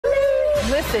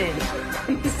Listen,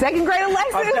 second grade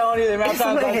Alexis. I'm telling you, the amount of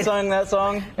times I sang that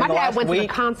song. My dad went to the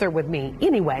concert with me.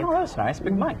 Anyway. Oh, that's nice.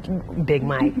 Big Mike. Big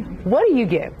Mike. What do you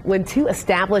get when two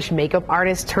established makeup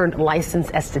artists turned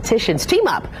licensed estheticians team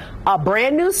up? A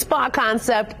brand new spa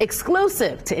concept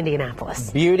exclusive to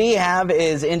Indianapolis. Beauty Have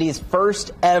is Indy's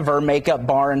first ever makeup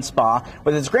bar and spa.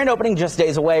 With its grand opening just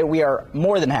days away, we are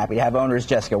more than happy to have owners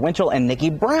Jessica Winchell and Nikki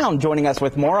Brown joining us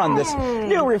with more on this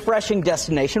new refreshing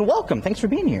destination. Welcome. Thanks for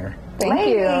being here. Thank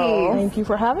you. Thank you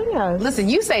for having us. Listen,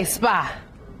 you say spa,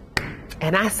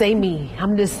 and I say me.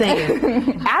 I'm just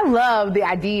saying. I love the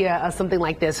idea of something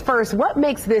like this. First, what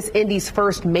makes this Indy's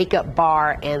first makeup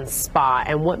bar and spa,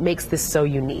 and what makes this so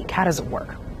unique? How does it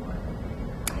work?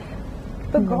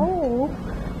 The goal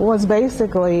was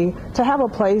basically to have a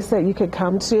place that you could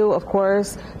come to, of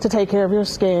course, to take care of your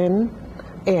skin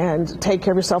and take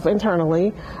care of yourself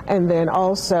internally, and then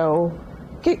also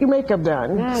get your makeup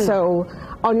done. So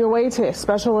on your way to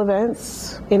special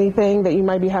events, anything that you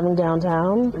might be having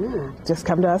downtown, just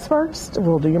come to us first.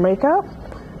 We'll do your makeup,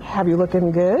 have you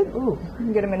looking good.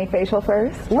 Get a mini facial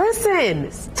first. Listen,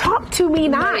 talk to me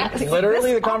nice.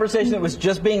 Literally the conversation that was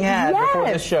just being had before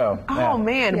this show. Oh,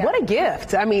 man, what a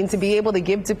gift. I mean, to be able to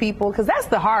give to people, because that's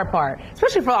the hard part,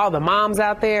 especially for all the moms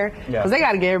out there, because they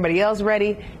got to get everybody else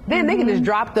ready. Then they can just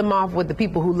drop them off with the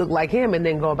people who look like him and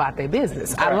then go about their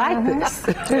business. I like this.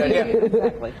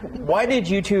 Exactly. Why did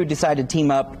you two decide to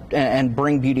team up and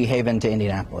bring Beauty Haven to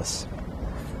Indianapolis?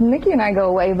 Nikki and I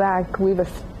go way back.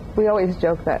 We always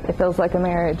joke that it feels like a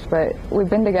marriage, but we've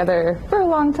been together for a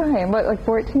long time. What, like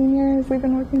 14 years we've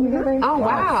been working together? Oh,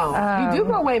 wow. You do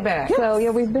go way back. So,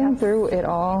 yeah, we've been through it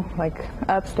all, like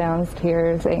ups, downs,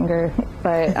 tears, anger.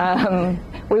 But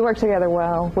we work together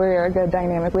well. We're a good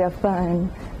dynamic. We have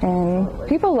fun. And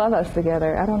people love us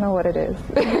together. I don't know what it is.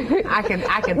 I can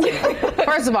tell.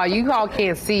 First of all, you all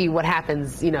can't see what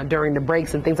happens, during the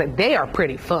breaks and things like. They are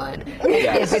pretty fun.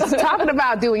 If it's talking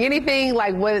about doing anything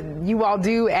like what you all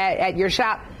do at your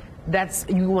shop,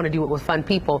 you want to do it with fun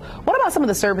people. What about some of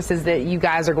the services that you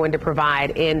guys are going to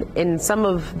provide and some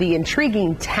of the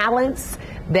intriguing talents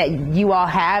that you all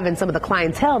have and some of the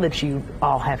clientele that you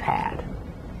all have had?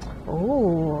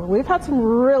 Oh, we've had some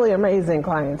really amazing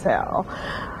clientele.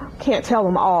 Can't tell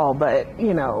them all, but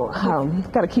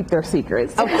got to keep their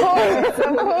secrets. Of course,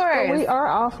 of course. We are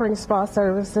offering spa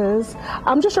services,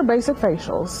 just your basic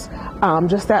facials,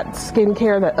 just that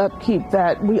skincare, that upkeep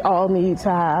that we all need to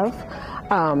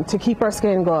have to keep our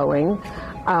skin glowing.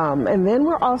 And then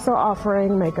we're also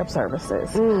offering makeup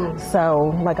services.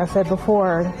 So, like I said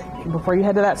before you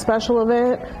head to that special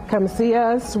event, come see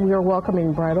us. We are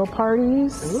welcoming bridal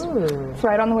parties. It's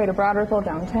right on the way to Broadrickle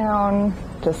downtown.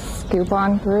 Just scoop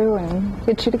on through and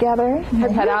get you together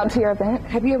and head out to your event.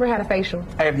 Have you ever had a facial?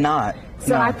 I have not.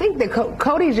 So I think that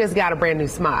Cody just got a brand new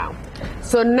smile.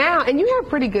 So now, and you have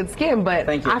pretty good skin, but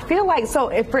I feel like,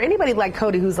 if for anybody like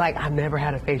Cody who's like, I've never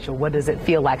had a facial, what does it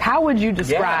feel like? How would you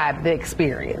describe the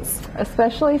experience?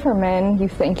 Especially for men, you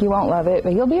think you won't love it,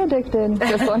 but you'll be addicted.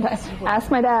 Just one time. Ask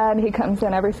my dad, he comes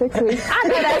in every 6 weeks. I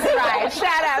know that's right.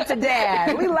 Shout out to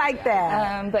Dad. We like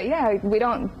that. But yeah, we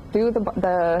don't do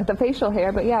the facial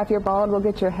hair, but yeah, if you're bald, we'll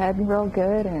get your head real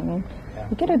good and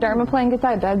get a dermaplane, get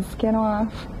that dead skin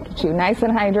off, get you nice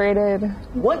and hydrated.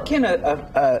 What can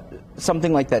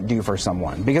something like that do for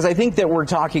someone? Because I think that we're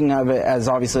talking of it as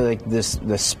obviously like this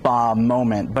spa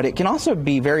moment, but it can also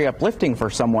be very uplifting for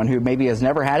someone who maybe has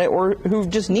never had it or who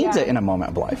just needs it in a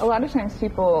moment of life. A lot of times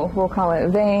people will call it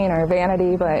vain or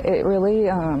vanity, but it really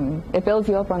it builds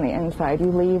you up on the inside. You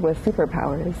leave with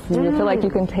superpowers. You feel like you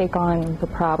can take on the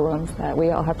problems that we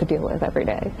all have to deal with every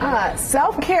day.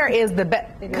 Self-care is the best.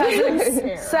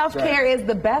 Self-care is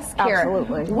the best care.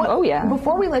 Absolutely.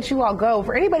 Before we let you all go,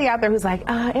 for anybody out there who's like,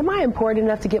 am I important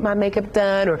enough to get my makeup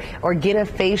done or get a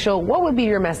facial, what would be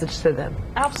your message to them?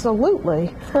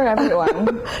 Absolutely. For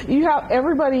everyone. You have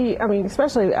everybody,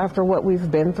 especially after what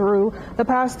we've been through the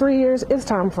past 3 years, it's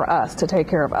time for us to take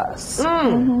care of us.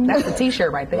 That's a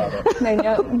t-shirt right there.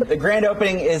 The grand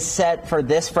opening is set for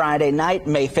this Friday night,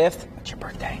 May 5th. It's your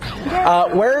birthday.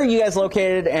 Where are you guys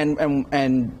located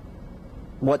and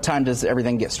what time does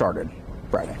everything get started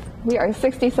Friday? We are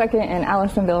 62nd and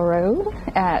Allisonville Road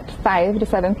at 5 to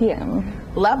 7 p.m.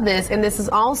 Love this. And this is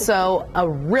also a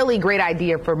really great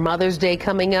idea for Mother's Day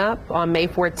coming up on May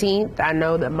 14th. I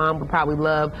know that Mom would probably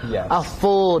love a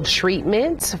full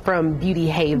treatment from Beauty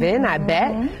Haven, I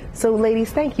bet. So, ladies,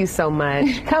 thank you so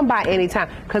much. Come by anytime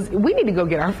because we need to go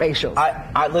get our facials.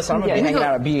 Listen, I'm going to be hanging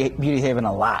out at Beauty Haven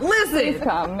a lot. Listen.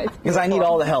 Come. Because I need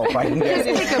all the help I can get.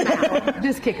 Just kick them out.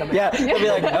 Just kick them out. Yeah, they'll be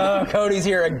like, oh, Cody's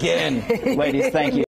here again. Ladies, thank you.